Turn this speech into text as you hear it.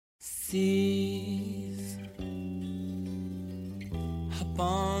seize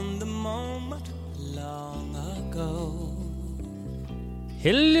upon the moment long ago.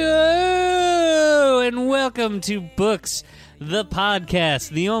 Hello and welcome to Books, the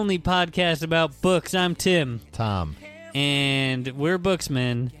podcast, the only podcast about books. I'm Tim. Tom. And we're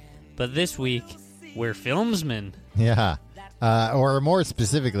booksmen, but this week we're filmsmen. Yeah. Or more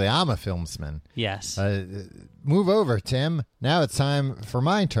specifically, I'm a filmsman. Yes. Move over, Tim. Now it's time for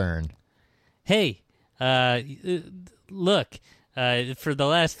my turn. Hey, look, for the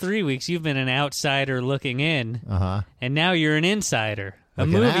last 3 weeks you've been an outsider looking in, and now you're an insider, a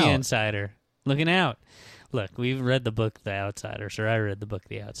Looking movie out. insider, looking out. Look, we've read the book The Outsiders, or I read the book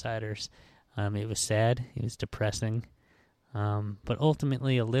The Outsiders. It was sad, it was depressing, but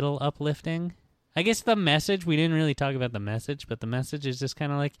ultimately a little uplifting. I guess the message, we didn't really talk about the message, but the message is just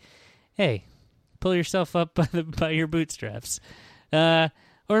kind of like, hey, pull yourself up by your bootstraps.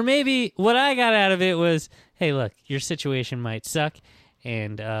 Or maybe what I got out of it was, hey, look, your situation might suck,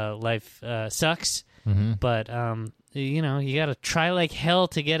 and life sucks, but, you know, you got to try like hell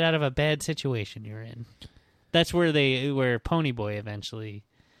to get out of a bad situation you're in. That's where Ponyboy eventually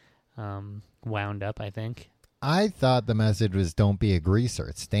wound up, I think. I thought the message was don't be a greaser.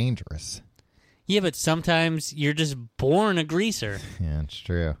 It's dangerous. Yeah, but sometimes you're just born a greaser. Yeah, it's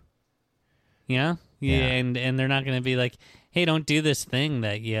true. Yeah? Yeah. And they're not going to be like, hey, don't do this thing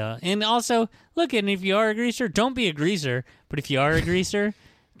that, yeah. And also, look, and if you are a greaser, don't be a greaser. But if you are a greaser,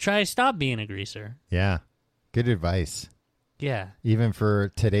 try to stop being a greaser. Yeah. Good advice. Yeah. Even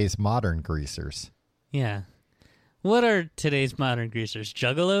for today's modern greasers. Yeah. What are today's modern greasers?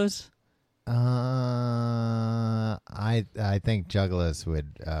 Juggalos? I think juggalos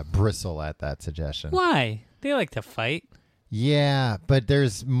would bristle at that suggestion. Why? They like to fight. Yeah, but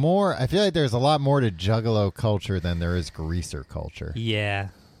there's more. I feel like there's a lot more to juggalo culture than there is greaser culture.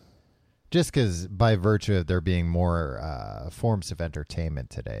 Yeah. Just because by virtue of there being more forms of entertainment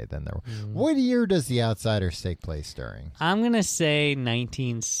today than there were. What year does The Outsiders take place during? I'm going to say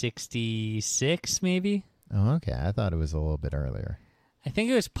 1966, maybe. Oh, okay. I thought it was a little bit earlier. I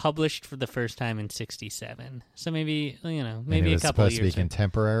think it was published for the first time in 67. So maybe, you know, And maybe it a was couple of supposed to years. be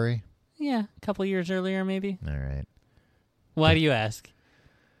contemporary? Yeah, a couple of years earlier, maybe. All right. Why do you ask?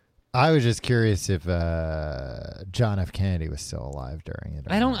 I was just curious if John F. Kennedy was still alive during it.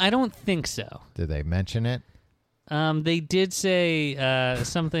 or I not. don't think so. Did they mention it? They did say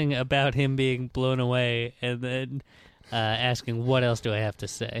something about him being blown away, and then asking, what else do I have to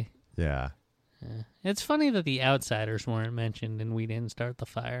say? Yeah. It's funny that the Outsiders weren't mentioned and we didn't start the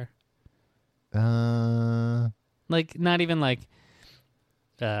fire. Like, not even like,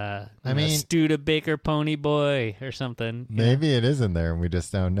 Studebaker Ponyboy or something. Maybe it is in there and we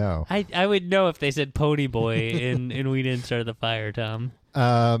just don't know. I would know if they said Ponyboy and we didn't start the fire, Tom.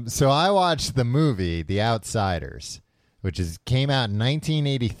 So I watched the movie The Outsiders, which came out in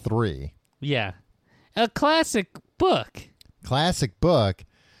 1983. Yeah. A classic book. Classic book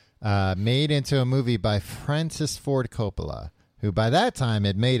made into a movie by Francis Ford Coppola, who by that time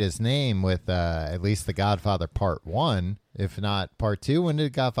had made his name with at least The Godfather Part 1, if not Part 2. When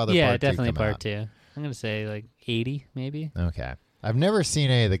did Godfather Part 2 come out? Yeah, definitely Part 2. I'm going to say like 80, maybe. Okay. I've never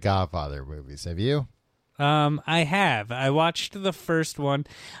seen any of the Godfather movies. Have you? I have. I watched the first one.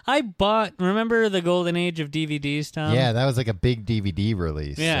 Remember the golden age of DVDs, Tom? Yeah, that was like a big DVD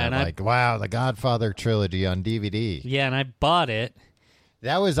release. Yeah, So and wow, the Godfather trilogy on DVD. Yeah, and I bought it.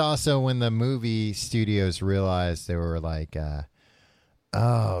 That was also when the movie studios realized they were like,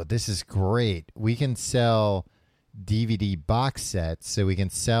 oh, this is great. We can sell DVD box sets, so we can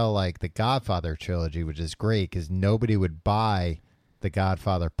sell like the Godfather trilogy, which is great because nobody would buy The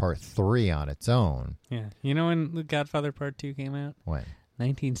Godfather Part 3 on its own. Yeah. You know when The Godfather Part 2 came out? When?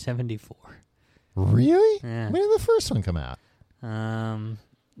 1974. Really? Yeah. When did the first one come out?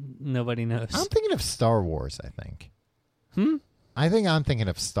 Nobody knows. I'm thinking of Star Wars, I think. I think I'm thinking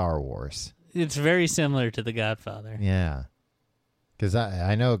of Star Wars. It's very similar to The Godfather. Yeah. Because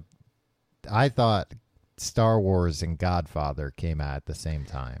I know, I thought Star Wars and Godfather came out at the same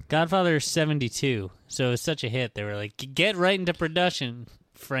time. Godfather is 72, so it was such a hit. They were like, get right into production,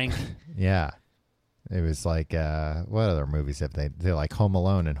 Frank. Yeah. It was like, what other movies have they're like Home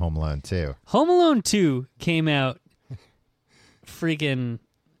Alone and Home Alone 2. Home Alone 2 came out freaking,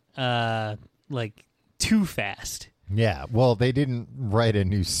 like, too fast. Yeah. Well, they didn't write a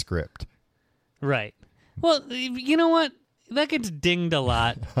new script. Right. Well, you know what? That gets dinged a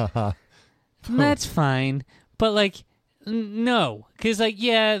lot. And that's fine. But, like, no. Because, like,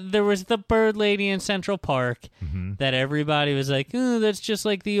 yeah, there was the bird lady in Central Park that everybody was like, oh, that's just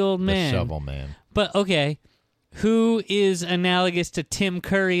like the old man. The Shovel Man. But, okay, who is analogous to Tim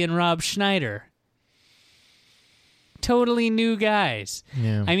Curry and Rob Schneider. Totally new guys.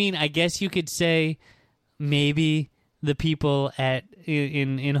 Yeah. I mean, I guess you could say maybe the people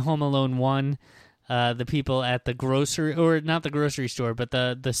in Home Alone 1, the people at the grocery, or not the grocery store, but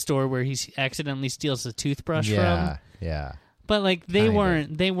the store where he accidentally steals the toothbrush from. Yeah. But like they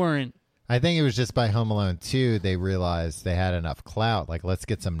weren't. I think it was just by Home Alone 2 they realized they had enough clout. Like, let's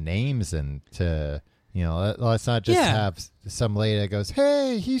get some names and to, let's not just have some lady that goes,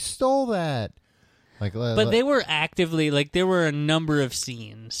 "Hey, he stole that." Like, but they were actively, like, there were a number of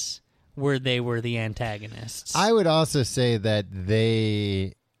scenes where they were the antagonists. I would also say that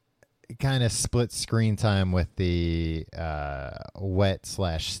they kind of split screen time with the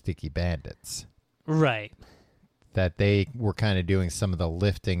wet/sticky bandits. Right. That they were kind of doing some of the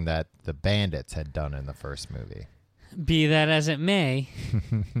lifting that the bandits had done in the first movie. Be that as it may,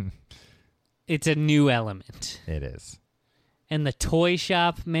 it's a new element. It is. And the toy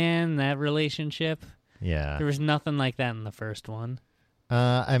shop, man, that relationship. Yeah. There was nothing like that in the first one.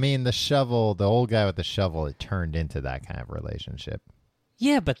 I mean, the old guy with the shovel, it turned into that kind of relationship.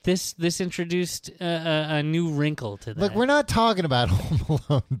 Yeah, but this introduced a new wrinkle to that. Look, we're not talking about Home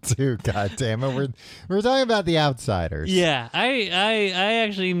Alone 2, goddammit. We're talking about The Outsiders. Yeah, I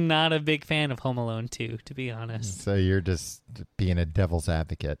actually am not a big fan of Home Alone 2, to be honest. So you're just being a devil's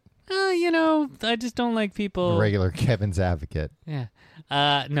advocate. I just don't like people. A regular Kevin's advocate. Yeah.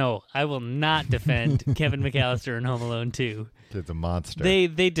 No, I will not defend Kevin McAllister in Home Alone 2. It's a monster.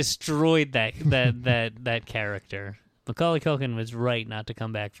 They destroyed that character. Macaulay Culkin was right not to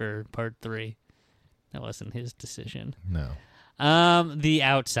come back for part 3. That wasn't his decision. No. The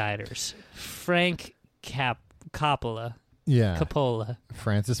Outsiders. Frank Coppola. Yeah. Coppola.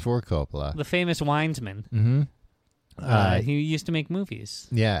 Francis Ford Coppola. The famous winesman. Mm-hmm. He used to make movies.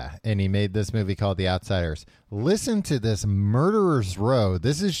 Yeah, and he made this movie called The Outsiders. Listen to this Murderer's Row.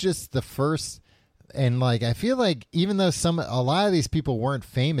 This is just the first, and like I feel like even though a lot of these people weren't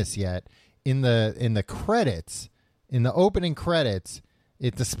famous yet, in the credits, in the opening credits,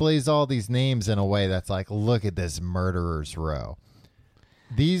 it displays all these names in a way that's like, look at this Murderer's Row.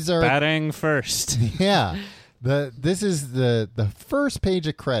 These are batting first. Yeah, this is the first page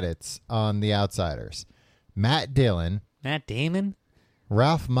of credits on The Outsiders. Matt Dillon, Matt Damon,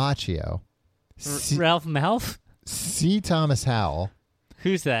 Ralph Macchio, Ralph Malph. C. Thomas Howell.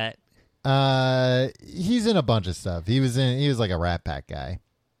 Who's that? He's in a bunch of stuff. He was like a Rat Pack guy.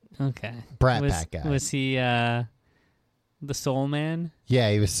 Okay. Brat Pack guy. Was he the Soul Man?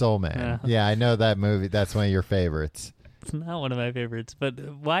 Yeah, he was Soul Man. Yeah, I know that movie. That's one of your favorites. It's not one of my favorites, but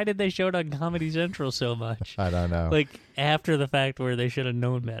why did they show it on Comedy Central so much? I don't know. Like, after the fact where they should have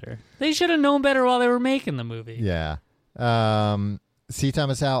known better. They should have known better while they were making the movie. Yeah. C.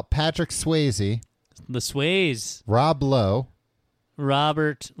 Thomas Howell, Patrick Swayze. The Sways. Rob Lowe.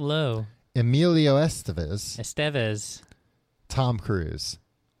 Robert Lowe. Emilio Estevez. Tom Cruise.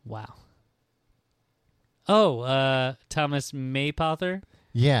 Wow. Oh, Thomas Maypother?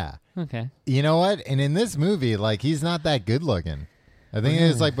 Yeah. Okay. You know what? And in this movie, like, he's not that good looking. I think it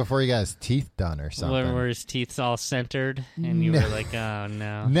was like before he got his teeth done or something. Where his teeth's all centered, and you were like, oh,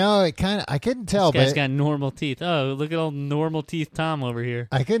 no. No, I couldn't tell. This guy's got normal teeth. Oh, look at old normal teeth Tom over here.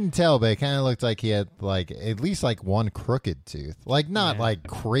 I couldn't tell, but it kind of looked like he had like at least like one crooked tooth. Like not like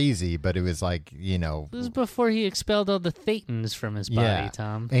crazy, but it was like, This was before he expelled all the thetans from his body,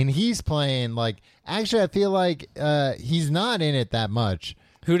 Tom. And he's playing like, actually I feel like he's not in it that much.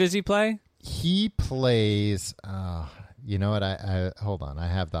 Who does he play? He plays you know what? I hold on. I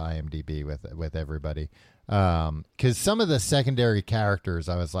have the IMDb with everybody. Because some of the secondary characters,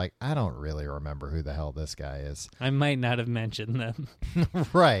 I was like, I don't really remember who the hell this guy is. I might not have mentioned them.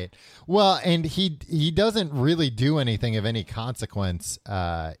 Right. Well, and he doesn't really do anything of any consequence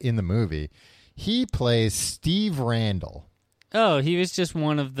in the movie. He plays Steve Randall. Oh, he was just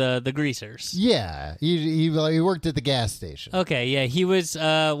one of the greasers. Yeah. He worked at the gas station. Okay, yeah. He was,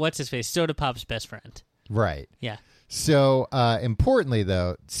 what's his face? Soda Pop's best friend. Right. Yeah. So, importantly,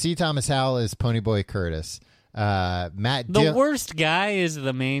 though, C. Thomas Howell is Ponyboy Curtis. The worst guy is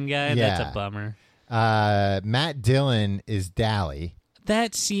the main guy. Yeah. That's a bummer. Matt Dillon is Dally.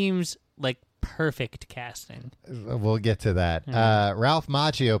 That seems like perfect casting. We'll get to that. Ralph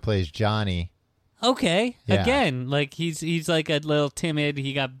Macchio plays Johnny. Okay. Yeah. Again, like he's like a little timid.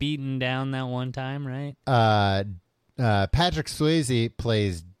 He got beaten down that one time, right? Patrick Swayze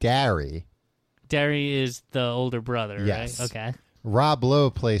plays Derry. Derry is the older brother, yes. right? Okay. Rob Lowe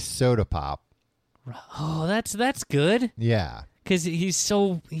plays Soda Pop. Oh, that's good. Yeah. Because he's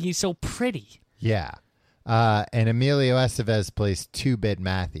so pretty. Yeah. And Emilio Estevez plays 2-Bit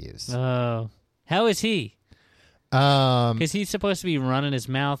Matthews. Oh. How is he? Because he's supposed to be running his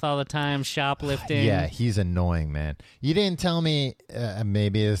mouth all the time, shoplifting. Yeah, he's annoying, man. You didn't tell me,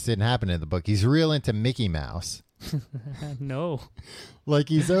 maybe this didn't happen in the book. He's real into Mickey Mouse. No. Like,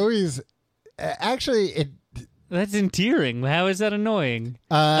 he's always... actually, That's endearing. How is that annoying?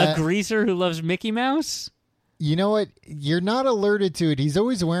 A greaser who loves Mickey Mouse? you know what? You're not alerted to it. He's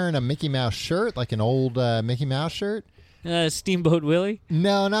always wearing a Mickey Mouse shirt, like an old Mickey Mouse shirt. Steamboat Willie?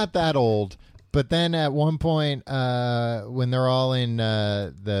 No, not that old. But then at one point, when they're all in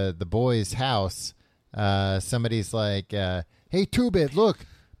the boys' house, somebody's like, "Hey, Two-Bit, look,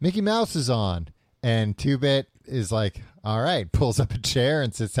 Mickey Mouse is on." And Two-Bit is like, "All right," pulls up a chair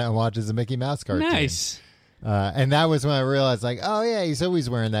and sits down and watches a Mickey Mouse cartoon. Nice. And that was when I realized, like, oh, yeah, he's always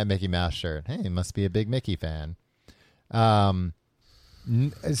wearing that Mickey Mouse shirt. Hey, he must be a big Mickey fan. So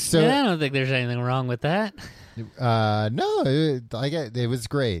Yeah, I don't think there's anything wrong with that. no, it was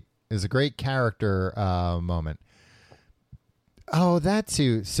great. It was a great character moment. Oh, that's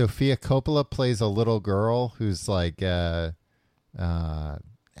who Sofia Coppola plays, a little girl who's like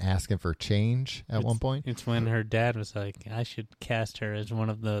asking for change at one point. It's when her dad was like, I should cast her as one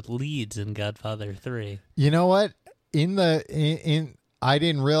of the leads in Godfather 3. You know what? I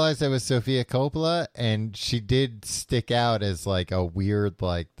didn't realize that was Sofia Coppola, and she did stick out as like a weird,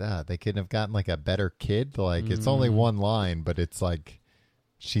 like, they couldn't have gotten like a better kid. Like, it's only one line, but it's like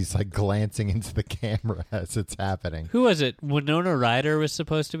she's like glancing into the camera as it's happening. Who was it? Winona Ryder was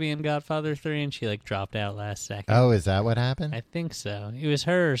supposed to be in Godfather 3, and she like dropped out last second. Oh, is that what happened? I think so. It was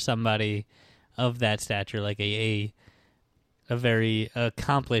her or somebody of that stature, like a very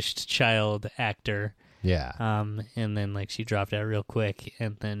accomplished child actor. Yeah. And then like she dropped out real quick,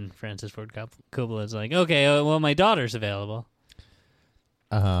 and then Francis Ford Coppola is like, okay, well, my daughter's available.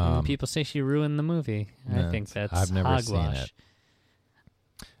 And people say she ruined the movie. I think that's I've never hogwash. seen it.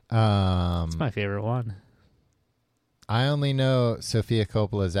 It's my favorite one. I only know Sofia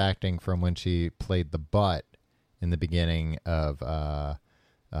Coppola's acting from when she played the butt in the beginning of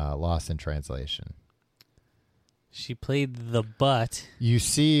Lost in Translation. She played the butt. You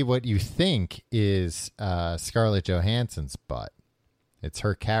see what you think is Scarlett Johansson's butt. It's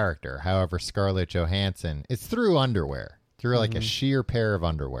her character. However, Scarlett Johansson, it's through underwear, through like a sheer pair of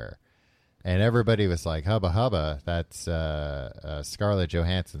underwear. And everybody was like, hubba hubba, that's Scarlett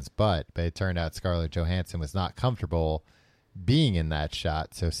Johansson's butt. But it turned out Scarlett Johansson was not comfortable being in that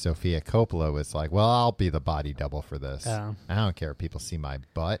shot. So Sofia Coppola was like, well, I'll be the body double for this. Oh. I don't care if people see my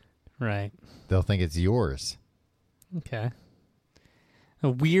butt. Right. They'll think it's yours. Okay. A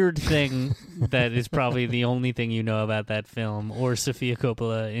weird thing that is probably the only thing you know about that film or Sofia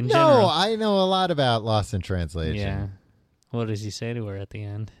Coppola in general. No, I know a lot about Lost in Translation. Yeah. What does he say to her at the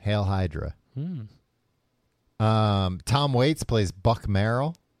end? Hail Hydra. Tom Waits plays Buck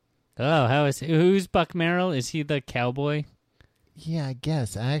Merrill. Oh, who's Buck Merrill? Is he the cowboy? Yeah, I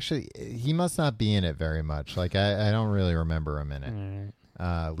guess. He must not be in it very much. Like, I don't really remember him in it.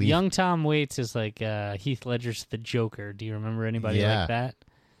 All right. Young Tom Waits is like Heath Ledger's the Joker. Do you remember anybody like that?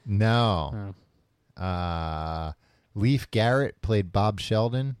 No. Oh. Leif Garrett played Bob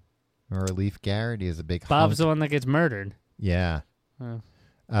Sheldon. Remember Leif Garrett? He is a big Bob's hunk. the one that gets murdered. Yeah. Oh.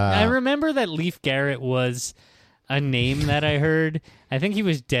 I remember that Leif Garrett was a name that I heard. I think he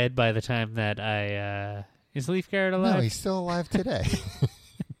was dead by the time that I... is Leif Garrett alive? No, he's still alive today.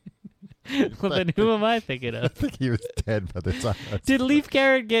 Well, then who am I thinking I of? think he was dead by the time. Did Leif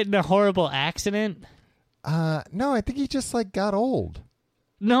Garrett get in a horrible accident? No, I think he just like got old.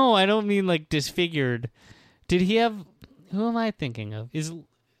 No, I don't mean like disfigured. Did he have... Who am I thinking of?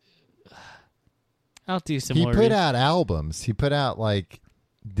 I'll do some more. He put out albums. He put out like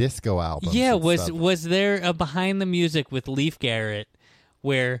disco albums. Yeah, and stuff. was there a Behind the Music with Leif Garrett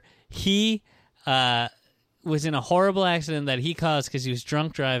where he was in a horrible accident that he caused because he was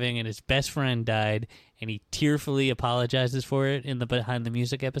drunk driving and his best friend died, and he tearfully apologizes for it in the Behind the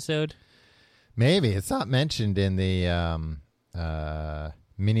Music episode? Maybe. It's not mentioned in the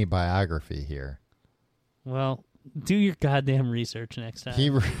mini biography here. Well, do your goddamn research next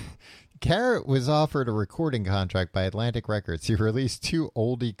time. Garrett was offered a recording contract by Atlantic Records. He released 2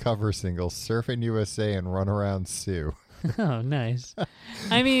 oldie cover singles, Surfin' USA and Run Around Sue. Oh, nice.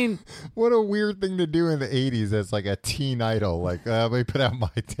 I mean... What a weird thing to do in the 80s as like a teen idol. Like, let me put out my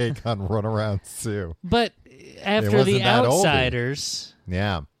take on Run Around Sue. But after The Outsiders...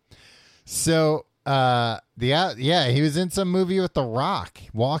 Yeah. So, he was in some movie with The Rock.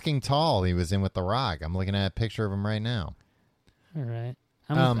 Walking Tall, he was in with The Rock. I'm looking at a picture of him right now. All right.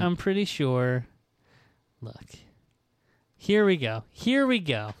 I'm pretty sure. Look. Here we go,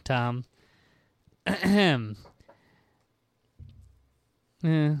 Tom.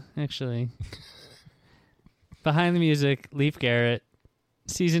 Actually. Behind the Music, Leif Garrett,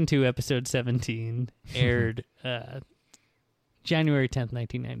 Season 2, Episode 17, aired January 10th,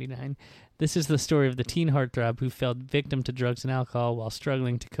 1999. This is the story of the teen heartthrob who fell victim to drugs and alcohol while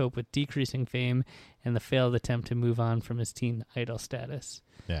struggling to cope with decreasing fame and the failed attempt to move on from his teen idol status.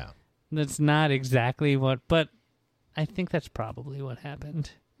 Yeah. That's not exactly what, but I think that's probably what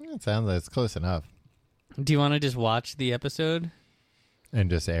happened. It sounds like it's close enough. Do you want to just watch the episode? And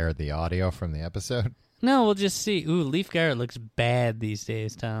just air the audio from the episode? No, we'll just see. Ooh, Leif Garrett looks bad these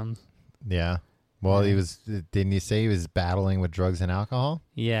days, Tom. Yeah. Well, didn't you say he was battling with drugs and alcohol?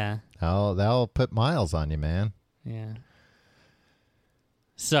 Yeah. That'll put miles on you, man. Yeah.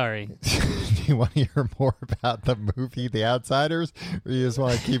 Sorry. Do you want to hear more about the movie The Outsiders? Or you just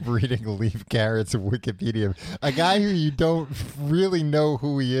want to keep reading Leif Garrett's Wikipedia? A guy who you don't really know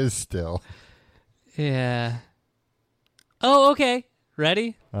who he is still. Yeah. Oh, okay.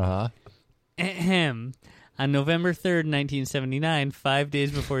 Ready? Uh-huh. Ahem. On November 3rd, 1979, 5 days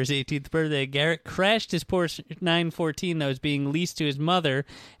before his 18th birthday, Garrett crashed his Porsche 914 that was being leased to his mother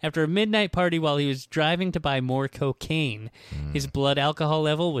after a midnight party while he was driving to buy more cocaine. His blood alcohol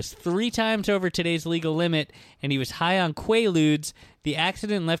level was 3 times over today's legal limit, and he was high on Quaaludes. The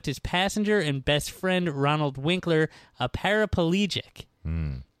accident left his passenger and best friend, Ronald Winkler, a paraplegic.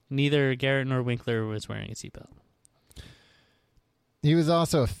 Neither Garrett nor Winkler was wearing a seatbelt. He was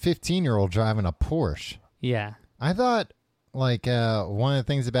also a 15-year-old driving a Porsche. Yeah. I thought, like, one of the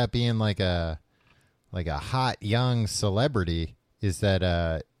things about being like a hot young celebrity is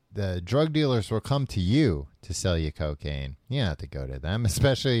that the drug dealers will come to you to sell you cocaine. You don't have to go to them.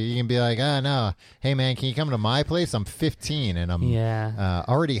 Especially, you can be like, oh, no, hey, man, can you come to my place? I'm 15 and I'm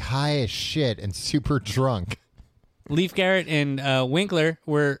already high as shit and super drunk. Leif Garrett and Winkler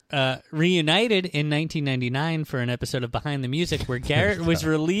were reunited in 1999 for an episode of Behind the Music where Garrett was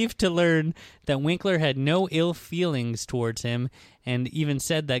relieved to learn that Winkler had no ill feelings towards him and even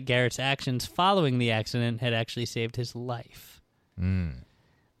said that Garrett's actions following the accident had actually saved his life.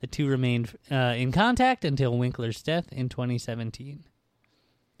 The two remained in contact until Winkler's death in 2017.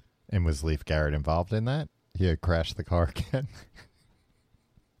 And was Leif Garrett involved in that? He had crashed the car again?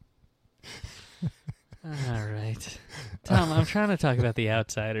 All right. Tom, I'm trying to talk about The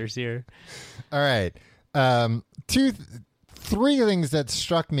Outsiders here. All right. 3 things that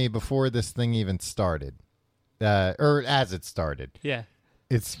struck me before this thing even started. Or as it started. Yeah.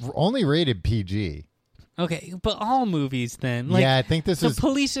 It's only rated PG. Okay, but all movies then. Like, yeah, I think this is... The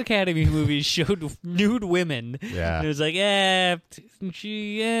Police Academy movies showed nude women. Yeah. And it was like,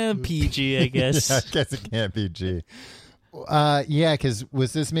 PG, I guess. Yeah, I guess it can't be G. Yeah, because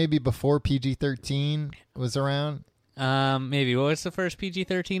was this maybe before PG-13 was around? Maybe. What was the first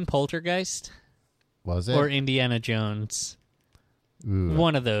PG-13? Poltergeist? Was it? Or Indiana Jones? Ooh.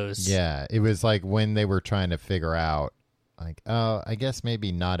 One of those. Yeah, it was like when they were trying to figure out, like, oh, I guess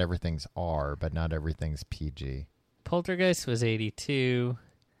maybe not everything's R, but not everything's PG. Poltergeist was 82.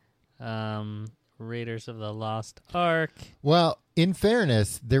 Raiders of the Lost Ark. Well, in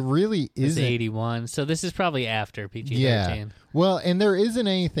fairness, there really isn't... 81, so this is probably after PG-13. Yeah. Well, and there isn't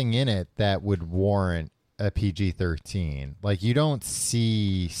anything in it that would warrant a PG-13. Like, you don't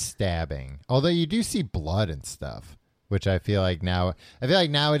see stabbing. Although you do see blood and stuff, which I feel like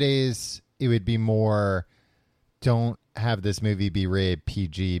nowadays it would be more, don't have this movie be rated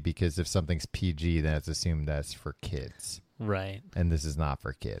PG because if something's PG, then it's assumed that's for kids. Right. And this is not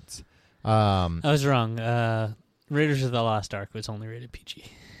for kids. I was wrong. Raiders of the Lost Ark was only rated PG.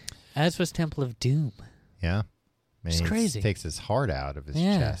 As was Temple of Doom. Yeah. It's crazy. Takes his heart out of his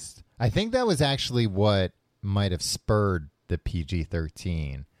chest. I think that was actually what might have spurred the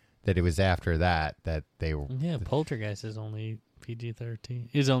PG-13. That it was after that they were... Yeah, Poltergeist is only PG-13.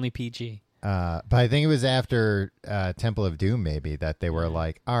 Is only PG. But I think it was after Temple of Doom maybe that they were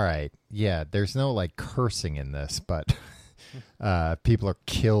like, all right, yeah, there's no like cursing in this, but people are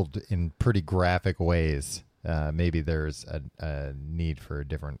killed in pretty graphic ways. Maybe there's a need for a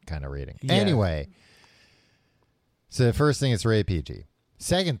different kind of rating. Yeah. Anyway, so the first thing is rated PG.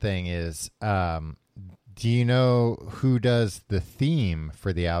 Second thing is, do you know who does the theme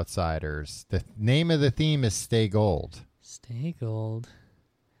for The Outsiders? The name of the theme is Stay Gold. Stay Gold.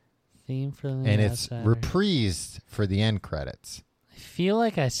 Theme for The And Outsiders. it's reprised for the end credits. I feel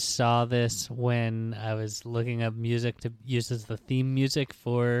like I saw this when I was looking up music to use as the theme music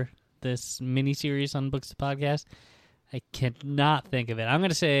for this miniseries on Books to Podcast. I cannot think of it. I'm going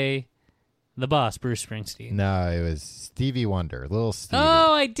to say The boss, Bruce Springsteen. No, it was Stevie Wonder, Little Stevie.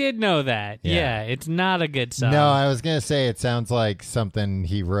 Oh, I did know that. Yeah. Yeah, it's not a good song. No, I was gonna say it sounds like something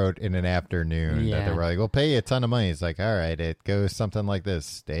he wrote in an afternoon. That they Yeah. were like, "We'll pay you a ton of money." He's like, "All right," it goes something like this: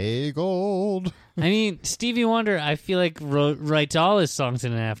 "Stay gold." I mean, Stevie Wonder, I feel like writes all his songs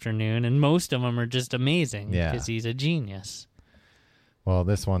in an afternoon, and most of them are just amazing Yeah. because he's a genius. Well,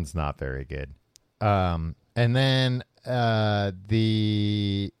 this one's not very good. And then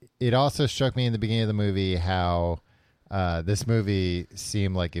it also struck me in the beginning of the movie how this movie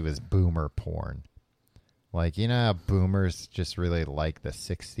seemed like it was boomer porn. Like, you know how boomers just really like the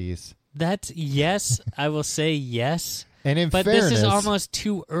 60s? That's yes, I will say yes. And in But fairness, this is almost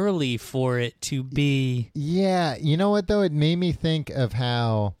too early for it to be. yeah, you know what though? It made me think of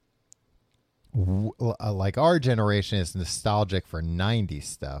how like our generation is nostalgic for 90s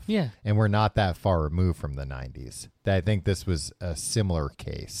stuff. Yeah. And we're not that far removed from the 90s. I think this was a similar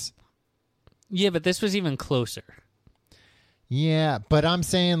case. Yeah, but this was even closer. Yeah, but I'm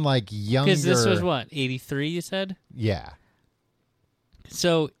saying like younger. Because this was what, 83, you said? Yeah.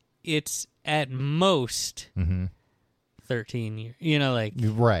 So it's at most Mm-hmm. 13 years. You know, like.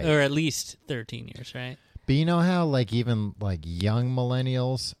 Right. Or at least 13 years, right? But you know how like even like young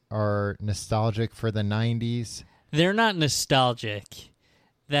millennials are nostalgic for the 90s? They're not nostalgic.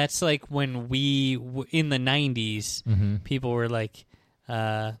 That's like when in the 90s, Mm-hmm. people were like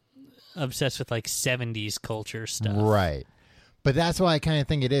obsessed with like 70s culture stuff. Right. But that's why I kind of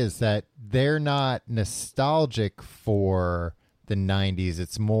think it is that they're not nostalgic for the 90s.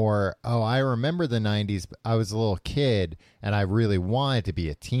 It's more, oh, I remember the 90s, but I was a little kid and I really wanted to be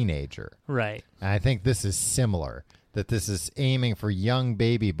a teenager. Right. And I think this is similar, that this is aiming for young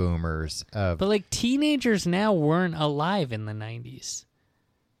baby boomers of But like teenagers now weren't alive in the 90s.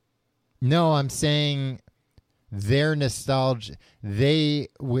 No, I'm saying their nostalgia. They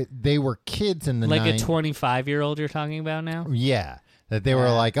were kids in the Like a 90s. 25-year-old you're talking about now? Yeah, that they were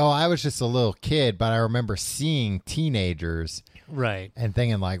Yeah. like, oh, I was just a little kid, but I remember seeing teenagers Right. and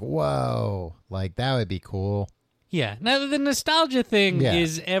thinking like, whoa, like that would be cool. Yeah. Now the nostalgia thing Yeah.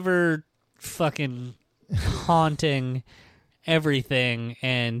 is ever fucking haunting everything,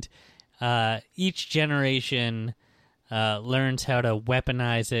 and each generation learns how to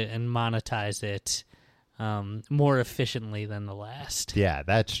weaponize it and monetize it more efficiently than the last. Yeah,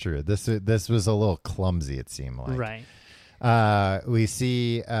 that's true. This was a little clumsy. It seemed like. Right. We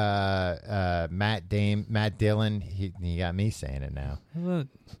see Matt Dillon. He got me saying it now.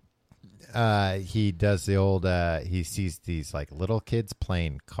 He does the old. He sees these like little kids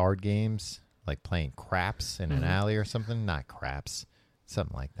playing card games, like playing craps in an alley or something. Not craps,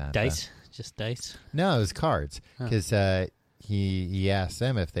 something like that. Dice? Just dice? No, it was cards because he asked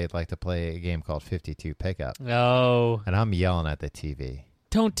them if they'd like to play a game called 52 Pickup, Oh. and I'm yelling at the TV.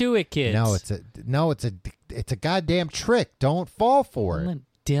 Don't do it, kids. It's a goddamn trick. Don't fall for Don't it. let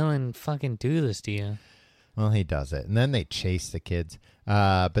Dylan fucking do this to you. Well, he does it, and then they chase the kids.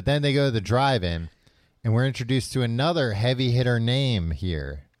 But then they go to the drive-in, and we're introduced to another heavy hitter name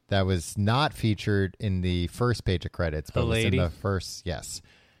here that was not featured in the first page of credits, but was in lady? the first. Yes,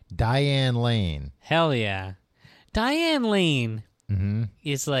 Diane Lane. Hell yeah. Diane Lane Mm-hmm.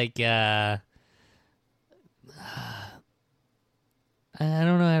 is like, I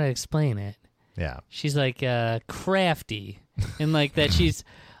don't know how to explain it. Yeah. She's like crafty and like that she's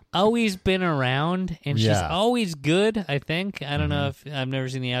always been around and she's Yeah. always good, I think. I don't know if I've never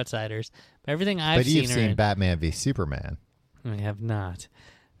seen The Outsiders, but everything I've But seen you've her seen in, Batman v Superman. I have not.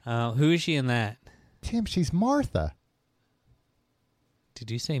 Who is she in that? Tim, she's Martha. Did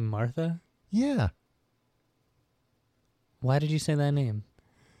you say Martha? Yeah. Why did you say that name?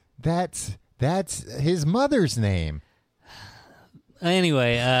 That's his mother's name.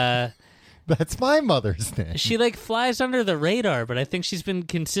 Anyway, That's my mother's name. she like flies under the radar, but I think she's been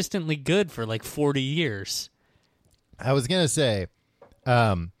consistently good for like 40 years. I was gonna say,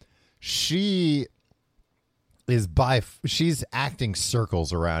 she is she's acting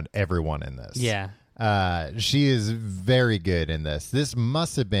circles around everyone in this. Yeah. She is very good in this. This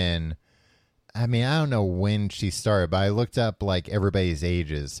must have been, I mean, I don't know when she started, but I looked up like everybody's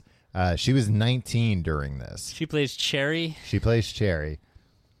ages. She was 19 during this. She plays Cherry. She plays Cherry.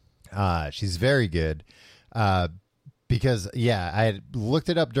 She's very good. Because, yeah, I had looked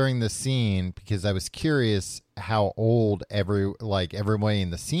it up during the scene because I was curious how old everybody in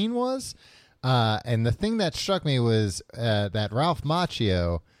the scene was. And the thing that struck me was that Ralph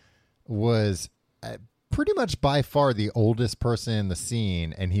Macchio was pretty much by far the oldest person in the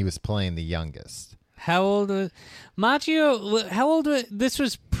scene, and he was playing the youngest. How old was Macchio? How old was this?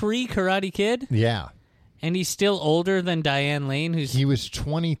 Was pre-Karate Kid, Yeah. and he's still older than Diane Lane, who's He was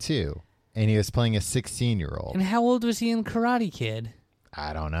 22. and he was playing a 16-year-old. And how old was he in Karate Kid?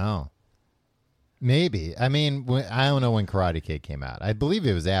 I don't know. Maybe. I mean, I don't know when Karate Kid came out. I believe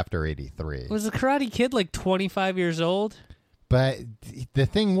it was after 83. Was the Karate Kid like 25 years old? But the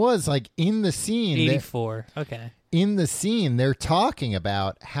thing was, like, in the scene... 84. Okay. In the scene, they're talking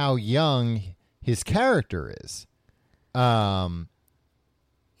about how young his character is. Yeah,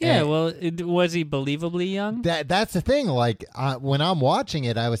 well, was he believably young? That's the thing. Like, when I'm watching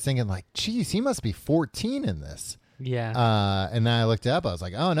it, I was thinking, like, geez, he must be 14 in this. Yeah. And then I looked it up. I was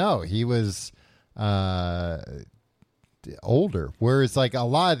like, oh, no, he was older. Whereas, like, a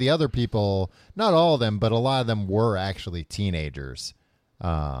lot of the other people, not all of them, but a lot of them were actually teenagers.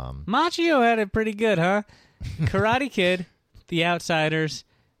 Machio had it pretty good, huh? Karate Kid, The Outsiders,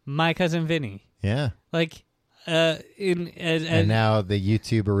 My Cousin Vinny. Yeah. Like, and now the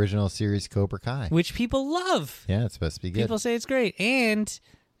YouTube original series Cobra Kai. which people love. Yeah, it's supposed to be good. People say it's great. And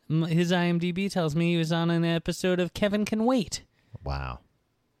his IMDb tells me he was on an episode of Kevin Can Wait. Wow.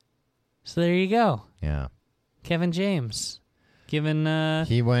 So there you go. Yeah. Kevin James. Given Ralph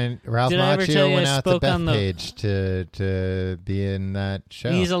Ralph Did I ever tell Macchio you went I out to spoke on the- Bethpage to be in that show.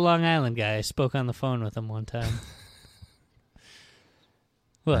 he's a Long Island guy. I spoke on the phone with him one time.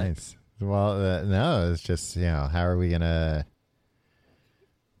 What? Nice. Well, no, it's just, how are we going to...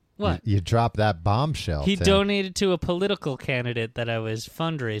 What? You drop that bombshell. He Tim. donated to a political candidate that I was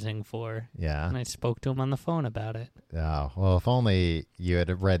fundraising for. Yeah. And I spoke to him on the phone about it. Oh, well, if only you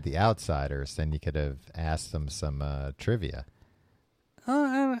had read The Outsiders, then you could have asked them some trivia.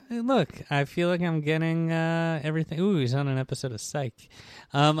 Look, I feel like I'm getting everything. Ooh, he's on an episode of Psych.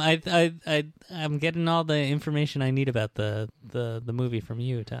 I'm getting all the information I need about the movie from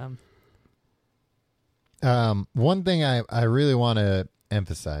you, Tom. One thing I really want to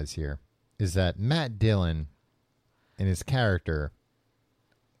emphasize here is that Matt Dillon and his character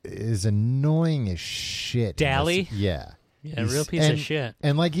is annoying as shit. Dally? Yeah. Yeah, real piece of shit.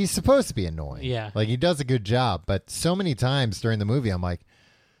 And, like, he's supposed to be annoying. Yeah. Like, he does a good job, but so many times during the movie, I'm like,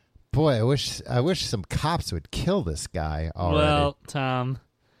 boy, I wish some cops would kill this guy already. Well, Tom,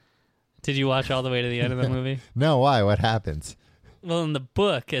 did you watch all the way to the end of the movie? No, why? What happens? Well, in the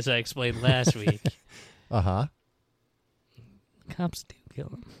book, as I explained last week, Uh-huh. cops do kill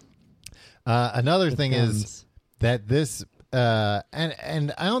him. Another With thing guns. is that this,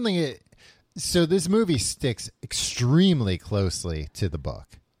 and I don't think it, so this movie sticks extremely closely to the book.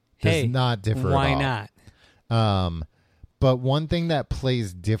 Does Hey, not differ why at all. not? But one thing that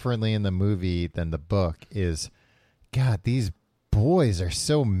plays differently in the movie than the book is, God, these boys are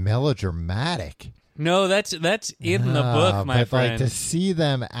so melodramatic. No, that's in the book, my but friend. like to see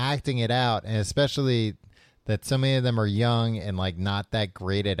them acting it out, and especially that so many of them are young and like not that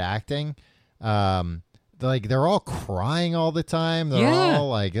great at acting. Like they're all crying all the time. They're Yeah. all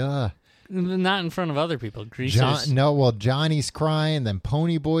like, ugh. Not in front of other people. Greasers. Johnny's crying, then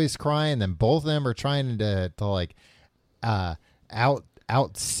Pony Boy's crying, then both of them are trying to like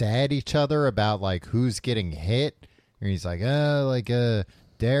out-sad each other about like who's getting hit. And he's like,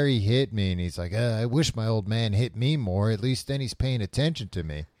 Derry hit me, and he's like, I wish my old man hit me more. At least then he's paying attention to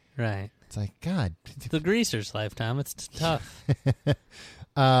me. Right. It's like, God. It's the greaser's life, Tom. It's tough.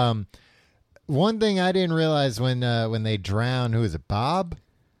 One thing I didn't realize when they drown, who is it, Bob?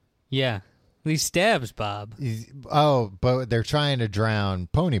 Yeah. He stabs Bob. But they're trying to drown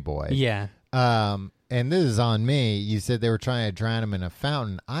Pony Boy. Yeah. And this is on me. You said they were trying to drown him in a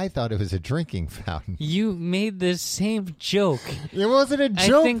fountain. I thought it was a drinking fountain. You made the same joke. It wasn't a I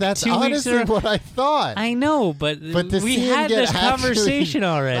joke. think That's 2 weeks honestly ago- what I thought. I know, but to we see him had get this conversation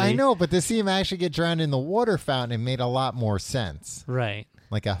already. I know, but to see him actually get drowned in the water fountain, it made a lot more sense. Right.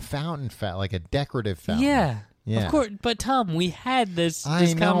 Like a fountain, like a decorative fountain. Yeah. Yeah. Of course. But, Tom, we had this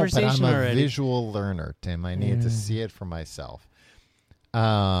I know, conversation but I'm a already. visual learner, Tim. I need to see it for myself.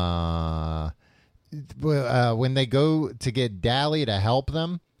 When they go to get Dally to help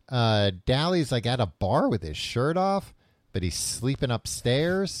them, Dally's like at a bar with his shirt off, but he's sleeping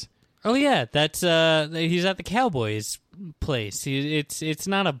upstairs. Oh, yeah. That's he's at the Cowboys place. It's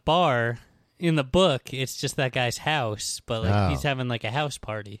not a bar in the book. It's just that guy's house, but like he's having like a house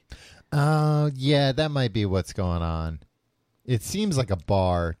party. Oh, yeah, that might be what's going on. It seems like a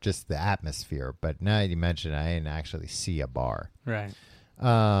bar, just the atmosphere, but now that you mention it, I didn't actually see a bar. Right.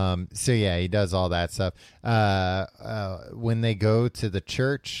 So yeah, he does all that stuff. When they go to the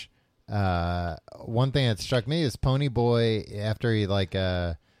church, one thing that struck me is Pony Boy, after he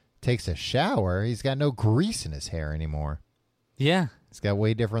takes a shower, he's got no grease in his hair anymore. Yeah. He's got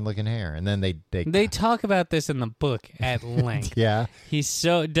way different looking hair. And then They talk about this in the book at length. yeah.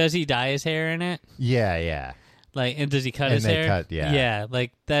 Does he dye his hair in it? Yeah. Like, and does he cut And his they hair? cut, yeah. Yeah,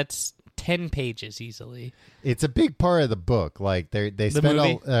 like that's 10 pages easily. It's a big part of the book. Like they spend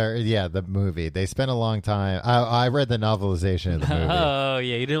movie? the movie. They spent a long time. I read the novelization of the movie. Oh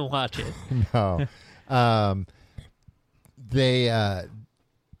yeah, you didn't watch it. No.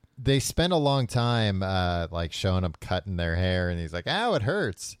 They spend a long time like showing him cutting their hair, and he's like, "Ow, it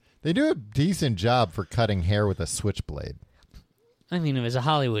hurts." They do a decent job for cutting hair with a switchblade. I mean, it was a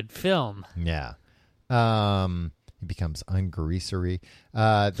Hollywood film. Yeah. He becomes ungreasery.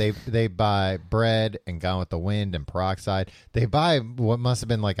 They buy bread and Gone with the Wind and peroxide. They buy what must have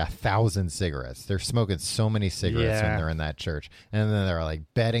been like 1,000 cigarettes. They're smoking so many cigarettes when they're in that church. And then they're like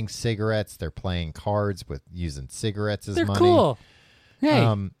betting cigarettes. They're playing cards with using cigarettes as They're money. cool.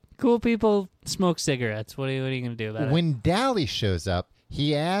 Hey, cool people smoke cigarettes. What are you going to do about it? When Dally shows up,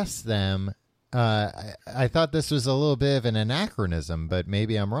 he asks them, I thought this was a little bit of an anachronism, but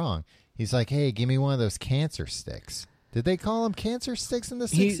maybe I'm wrong. He's like, hey, give me one of those cancer sticks. Did they call them cancer sticks in the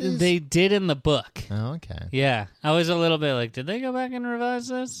 60s? They did in the book. Oh, okay. Yeah. I was a little bit like, did they go back and revise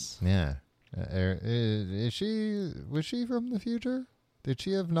this? Yeah. Was she from the future? Did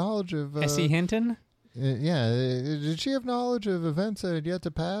she have knowledge of... S.E. Hinton? Did she have knowledge of events that had yet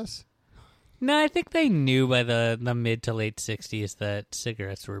to pass? No, I think they knew by the mid to late 60s that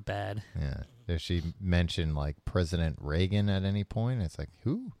cigarettes were bad. Yeah. Did she mention, like, President Reagan at any point? It's like,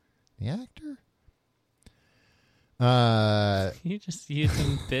 who? The actor? You just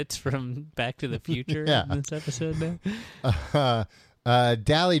using bits from Back to the Future Yeah. in this episode now?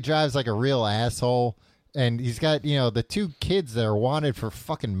 Dally drives like a real asshole, and he's got, the two kids that are wanted for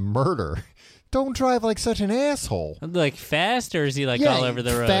fucking murder. Don't drive like such an asshole. Like fast, or is he like all over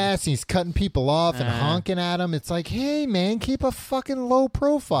the road? Fast, he's cutting people off and honking at them. It's like, hey, man, keep a fucking low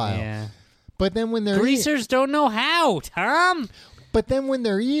profile. Yeah. But then when they're Greasers don't know how, Tom. But then when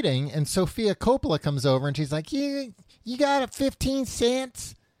they're eating, and Sofia Coppola comes over, and she's like, you got it 15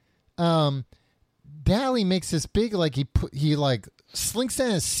 cents? Dally makes this big, like, he like slinks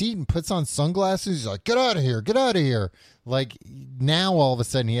in his seat and puts on sunglasses. He's like, get out of here, get out of here. Like, now all of a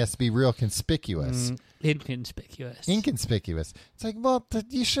sudden he has to be real conspicuous. Inconspicuous. It's like, well,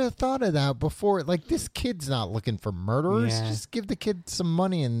 you should have thought of that before. Like, this kid's not looking for murderers. Yeah. Just give the kid some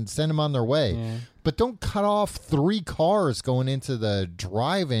money and send him on their way. Yeah. But don't cut off 3 cars going into the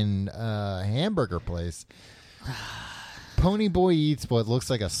drive-in hamburger place. Ponyboy eats what looks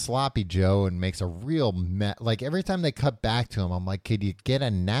like a sloppy Joe and makes a real mess. Like, every time they cut back to him, I'm like, could you get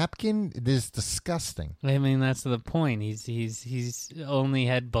a napkin? This is disgusting. I mean, that's the point. He's only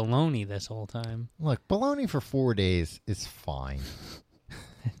had bologna this whole time. Look, bologna for 4 days is fine.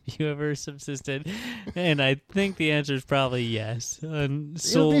 You ever subsisted? And I think the answer is probably yes. It'll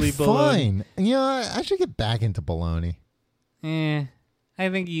Solely be bologna. fine. I should get back into bologna. I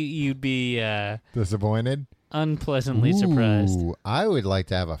think you'd be Disappointed? unpleasantly surprised. I would like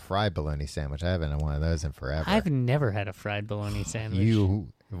to have a fried bologna sandwich. I haven't had one of those in forever. I've never had a fried bologna sandwich.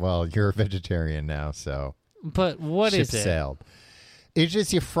 You're a vegetarian now, so But what is ship it? sailed. It's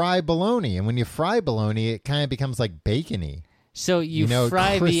just you fry bologna, and when you fry bologna, it kind of becomes like bacony. So you it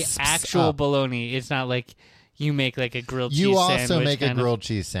fry the crisps actual up. bologna. It's not like you make like a grilled cheese You sandwich. also make a kind of- grilled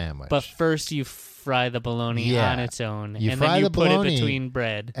cheese sandwich. But first you fry the bologna Yeah. on its own. You and fry then you the put bologna- it between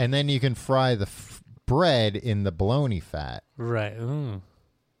bread. and then you can fry the bread in the bologna fat. Right. Ooh.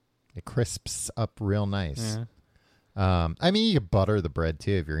 It crisps up real nice. Yeah. I mean, you could butter the bread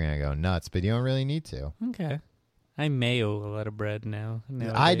too if you're going to go nuts, but you don't really need to. Okay. I mayo a lot of bread now.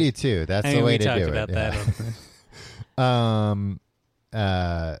 I do too. That's I the mean, way we to talked do about it. that.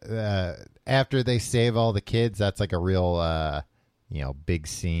 After they save all the kids, that's like a real, big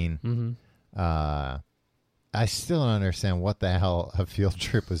scene. Mm-hmm. I still don't understand what the hell a field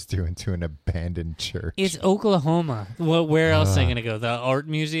trip was doing to an abandoned church. It's Oklahoma. Where else are they going to go? The art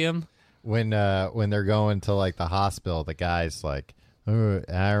museum? When they're going to like the hospital, the guy's like,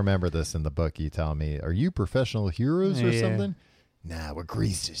 I remember this in the book. You tell me, are you professional heroes or Yeah. something? Nah, we're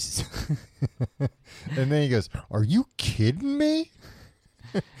greasers. And then he goes, are you kidding me?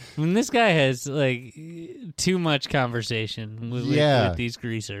 I mean, this guy has like too much conversation with these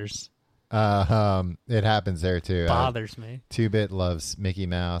greasers. It happens there too. Bothers me. 2-Bit loves Mickey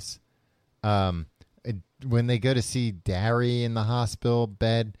Mouse. When they go to see Derry in the hospital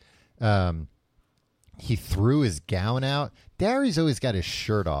bed, he threw his gown out. Derry's always got his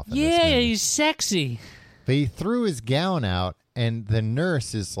shirt off in this movie. He's sexy. But he threw his gown out, and the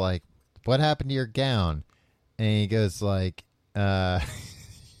nurse is like, what happened to your gown? And he goes like, I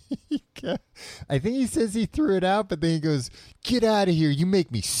think he says he threw it out, but then he goes, get out of here. You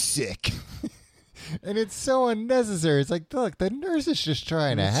make me sick. And it's so unnecessary. It's like, look, the nurse is just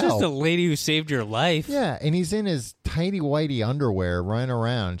trying to It's help. just a lady who saved your life. Yeah, and he's in his tighty whitey underwear running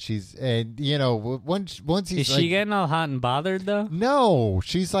around. She's, once he's Is she getting all hot and bothered though? no,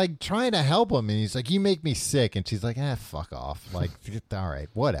 she's like trying to help him, and he's like, "You make me sick," and she's like, fuck off. Like, all right,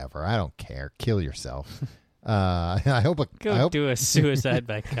 whatever. I don't care. Kill yourself. I hope Do a suicide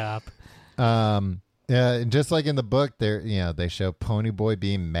by cop. Just like in the book, they show Ponyboy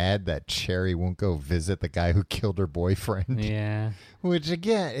being mad that Cherry won't go visit the guy who killed her boyfriend. Yeah. Which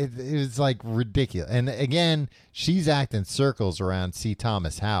again, it was like ridiculous. And again, she's acting circles around C.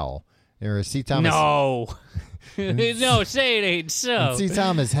 Thomas Howell. Or C. Thomas. No. No, say it ain't so. And C.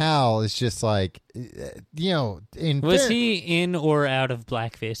 Thomas Howell is just like, Was he in or out of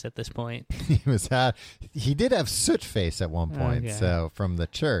blackface at this point? He was out. He did have soot face at one point, Okay. so from the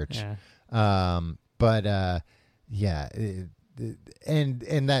church. Yeah.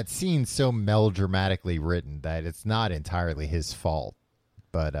 And that scene's so melodramatically written that it's not entirely his fault.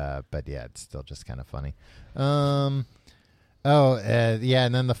 But yeah, it's still just kind of funny. And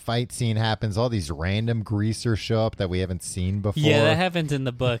then the fight scene happens. All these random greasers show up that we haven't seen before. Yeah, that happens in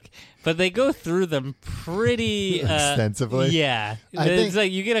the book, but they go through them pretty extensively. Yeah, it's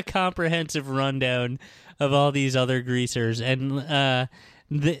like you get a comprehensive rundown of all these other greasers, and the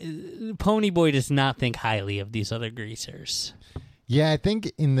Ponyboy does not think highly of these other greasers. Yeah, I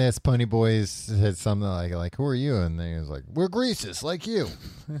think in this, Ponyboy said something like, "Who are you?" And then he was like, "We're greasers like you."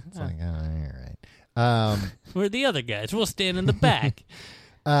 It's like, oh, all right. We're the other guys. We'll stand in the back.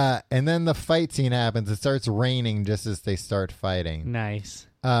 And then the fight scene happens. It starts raining just as they start fighting. Nice.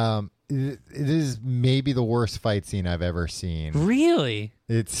 It is maybe the worst fight scene I've ever seen. Really?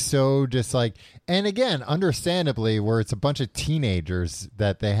 It's so just like, and again, understandably, where it's a bunch of teenagers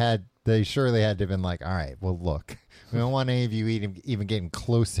that they surely had to have been like, all right, well, look, we don't want any of you even getting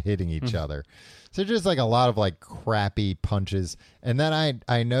close to hitting each other. So just like a lot of like crappy punches. And then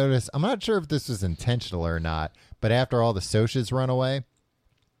I noticed, I'm not sure if this was intentional or not, but after all the Socs run away,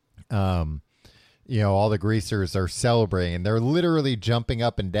 all the greasers are celebrating. They're literally jumping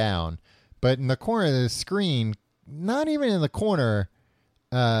up and down. But in the corner of the screen, not even in the corner,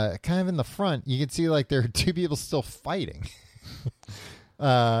 kind of in the front, you can see like there are two people still fighting.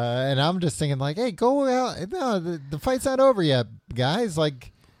 And I'm just thinking like, hey, go out. No, the fight's not over yet, guys.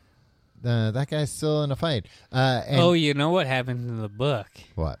 Like, that guy's still in a fight. You know what happened in the book?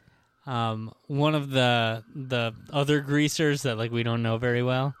 What? One of the other greasers that like we don't know very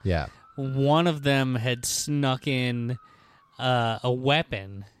well. Yeah. One of them had snuck in a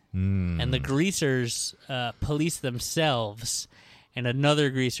weapon, and the greasers police themselves. And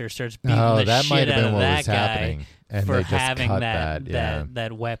another greaser starts beating the shit out of that guy for having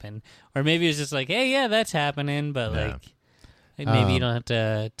that weapon. Or maybe it's just like, hey, yeah, that's happening, but like maybe you don't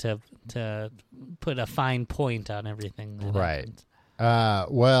have to put a fine point on everything. Right.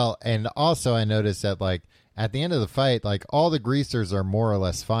 Well, and also I noticed that like at the end of the fight, like all the greasers are more or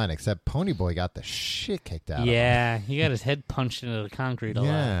less fine, except Ponyboy got the shit kicked out of him. Yeah, he got his head punched into the concrete a lot.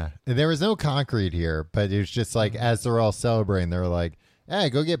 Yeah, there was no concrete here, but it was just like as they're all celebrating, they're like, hey,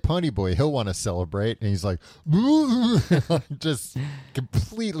 go get Ponyboy. He'll want to celebrate. And he's like, just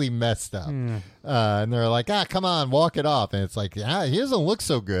completely messed up. And they're like, come on, walk it off. And it's like, he doesn't look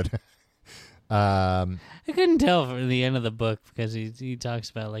so good. I couldn't tell from the end of the book because he talks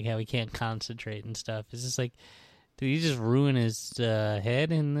about like how he can't concentrate and stuff. It's just like, did he just ruin his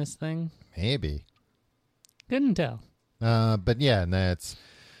head in this thing? Maybe. Couldn't tell. But yeah, and that's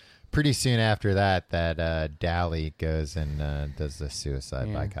pretty soon after that Dally goes and does the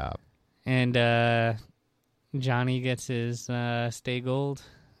suicide by cop. And Johnny gets his Stay Gold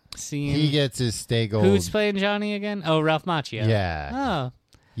scene. He gets his Stay Gold. Who's playing Johnny again? Oh, Ralph Macchio. Yeah. Oh.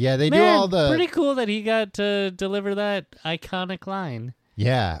 Yeah, they do all the... Pretty cool that he got to deliver that iconic line.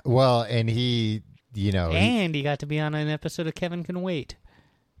 Yeah, well, and he, And he got to be on an episode of Kevin Can Wait.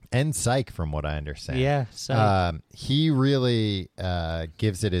 And Psych, from what I understand. Yeah, Psych. He really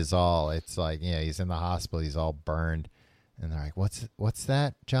gives it his all. It's like, he's in the hospital, he's all burned. And they're like, what's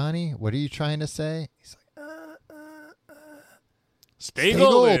that, Johnny? What are you trying to say? He's like, Stay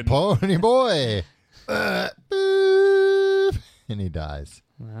Gold, Ponyboy. Boop. And he dies.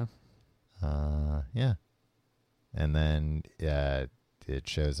 Wow. Yeah. And then it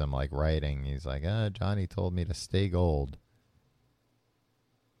shows him like writing. He's like, Johnny told me to stay gold.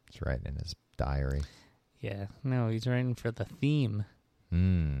 It's writing in his diary. Yeah. No, he's writing for the theme.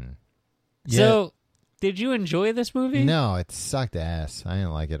 Yeah. So, did you enjoy this movie? No, it sucked ass. I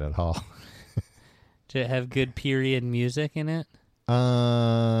didn't like it at all. Did it have good period music in it?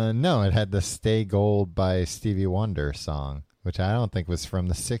 No, it had the Stay Gold by Stevie Wonder song, which I don't think was from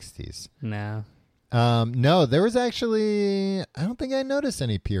the 60s. No. No, there was actually, I don't think I noticed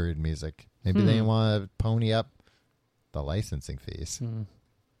any period music. Maybe they didn't want to pony up the licensing fees.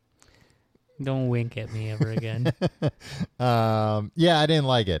 Don't wink at me ever again. Yeah, I didn't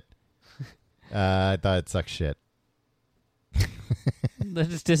like it. I thought it sucked shit.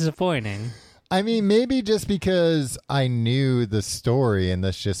 That's disappointing. I mean, maybe just because I knew the story and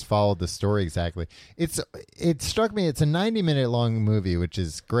this just followed the story exactly. It struck me, it's a 90-minute long movie, which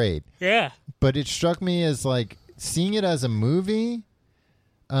is great. Yeah. But it struck me as like seeing it as a movie,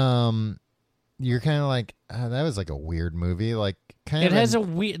 you're kind of like, oh, that was like a weird movie. Like kind It of has a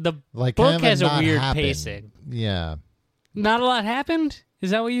weird, the like book kind of has a not weird happen. pacing. Yeah. Not a lot happened?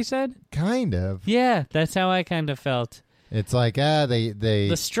 Is that what you said? Kind of. Yeah, that's how I kind of felt. It's like they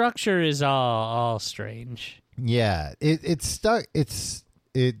The structure is all strange. yeah, it stood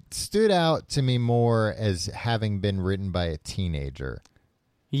out to me more as having been written by a teenager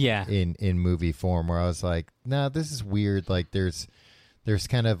Yeah. in movie form, where I was like, no, this is weird. Like there's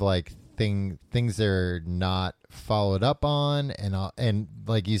kind of like things that are not followed up on, and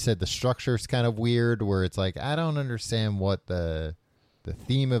like you said, the structure's kind of weird, where it's like I don't understand what the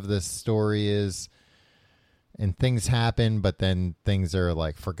theme of this story is. And things happen, but then things are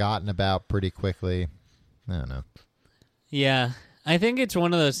like forgotten about pretty quickly. I don't know. Yeah. I think it's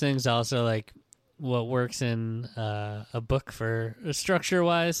one of those things also, like, what works in a book for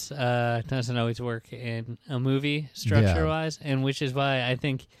structure-wise doesn't always work in a movie structure-wise, and which is why I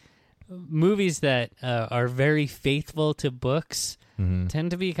think movies that are very faithful to books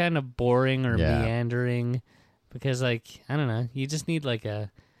tend to be kind of boring or meandering because, like, I don't know, you just need, like, a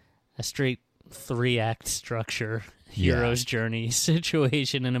straight 3-act structure hero's journey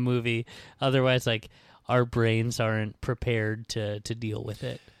situation in a movie. Otherwise, like, our brains aren't prepared to deal with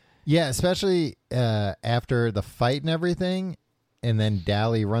it. Yeah, especially after the fight and everything, and then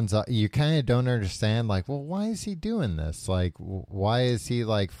Dally runs up. You kind of don't understand, like, well, why is he doing this? Like, why is he,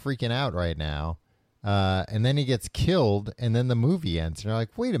 like, freaking out right now? And then he gets killed, and then the movie ends. And you're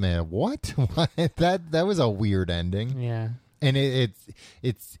like, wait a minute, what? That was a weird ending. Yeah. And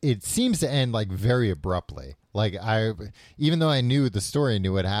it seems to end like very abruptly. Like even though I knew the story,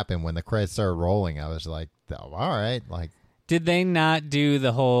 knew what happened when the credits started rolling, I was like, oh, all right. Like, did they not do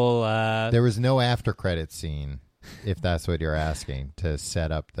the whole? There was no after credit scene, if that's what you're asking, to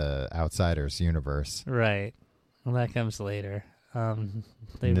set up the Outsiders universe. Right. Well, that comes later.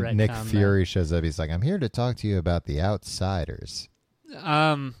 They Nick retconned Fury shows up. He's like, I'm here to talk to you about the Outsiders.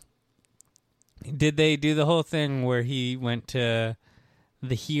 Did they do the whole thing where he went to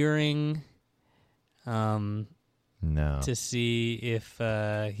the hearing No. to see if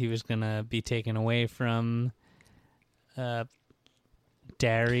he was going to be taken away from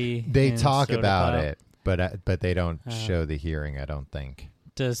Derry? They and talk Soda about Pop? it, but they don't show the hearing, I don't think.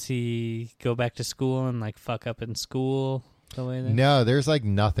 Does he go back to school and, like, fuck up in school the way that... No, there's, like,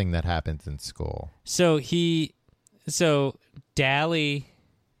 nothing that happens in school. So Dally...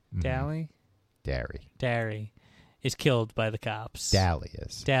 Derry. Derry is killed by the cops. Dally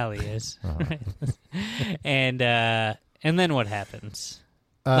is. Right. And then what happens?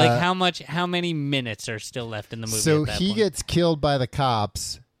 Like how many minutes are still left in the movie? So at that he point? gets killed by the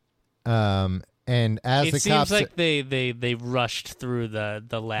cops, and as it the seems cops, like they rushed through the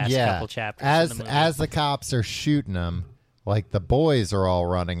last couple chapters. as in the movie. as the cops are shooting him, like the boys are all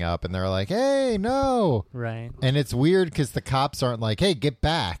running up and they're like, "Hey, no!" Right. And it's weird because the cops aren't like, "Hey, get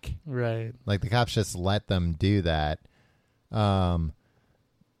back!" Right. Like the cops just let them do that. Maybe And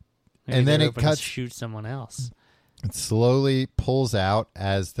then they're it hoping to cuts. shoot someone else. It slowly pulls out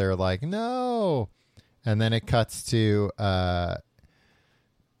as they're like, "No," and then it cuts to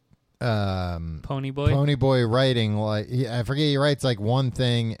Pony Boy. Pony Boy writing, like, I forget, he writes like one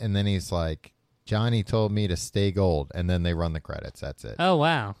thing and then he's like, Johnny told me to stay gold, and then they run the credits. That's it. Oh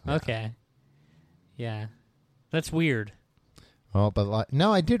wow. Yeah. Okay. Yeah, that's weird. Well, but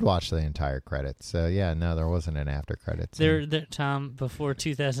no, I did watch the entire credits. So yeah, no, there wasn't an after credits. There, Tom, before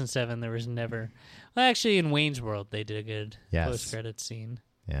 2007, there was never. Well, actually, in Wayne's World, they did a good Yes. post-credit scene.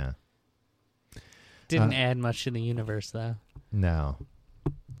 Yeah. Didn't add much to the universe, though. No.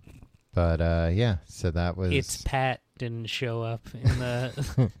 But yeah, so that was It's Pat didn't show up in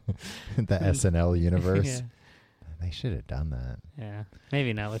the. the SNL universe. Yeah. They should have done that. Yeah,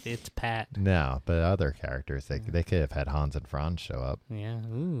 maybe not with It's Pat. No, but other characters, they could have had Hans and Franz show up. Yeah,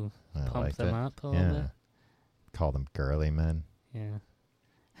 ooh, I pump liked them it. up a little bit. Call them girly men. Yeah,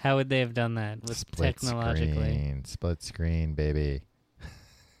 how would they have done that with technologically? Split screen, baby.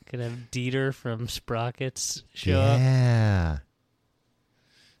 Could have Dieter from Sprockets show up. Yeah.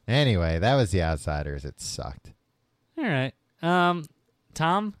 Anyway, that was The Outsiders. It sucked. All right, Tom.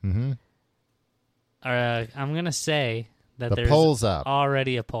 Mm-hmm. I'm gonna say that The there's poll's up.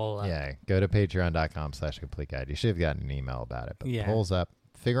 already a poll up. Yeah, go to patreon.com/complete guide. You should have gotten an email about it, but Yeah. the poll's up.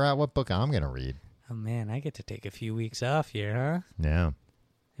 Figure out what book I'm going to read. Oh, man, I get to take a few weeks off here, huh? Yeah.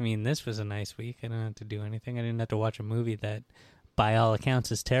 I mean, this was a nice week. I don't have to do anything. I didn't have to watch a movie that, by all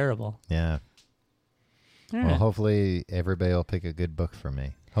accounts, is terrible. Yeah. All Well, right. hopefully everybody will pick a good book for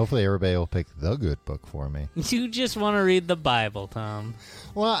me. Hopefully everybody will pick the good book for me. You just want to read the Bible, Tom.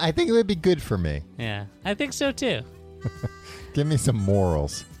 Well, I think it would be good for me. Yeah, I think so, too. Give me some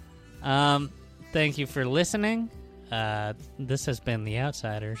morals. Thank you for listening. This has been The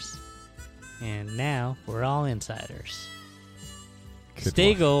Outsiders. And now we're all insiders. Good Stay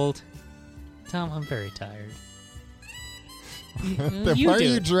luck. gold. Tom, I'm very tired. Then You why are do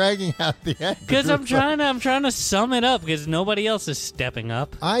you it. dragging out the end? Because I'm trying to sum it up because nobody else is stepping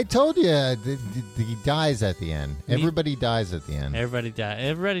up. I told you he dies at the end. Everybody dies at the end. Everybody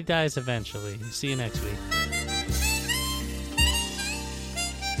dies eventually. See you next week.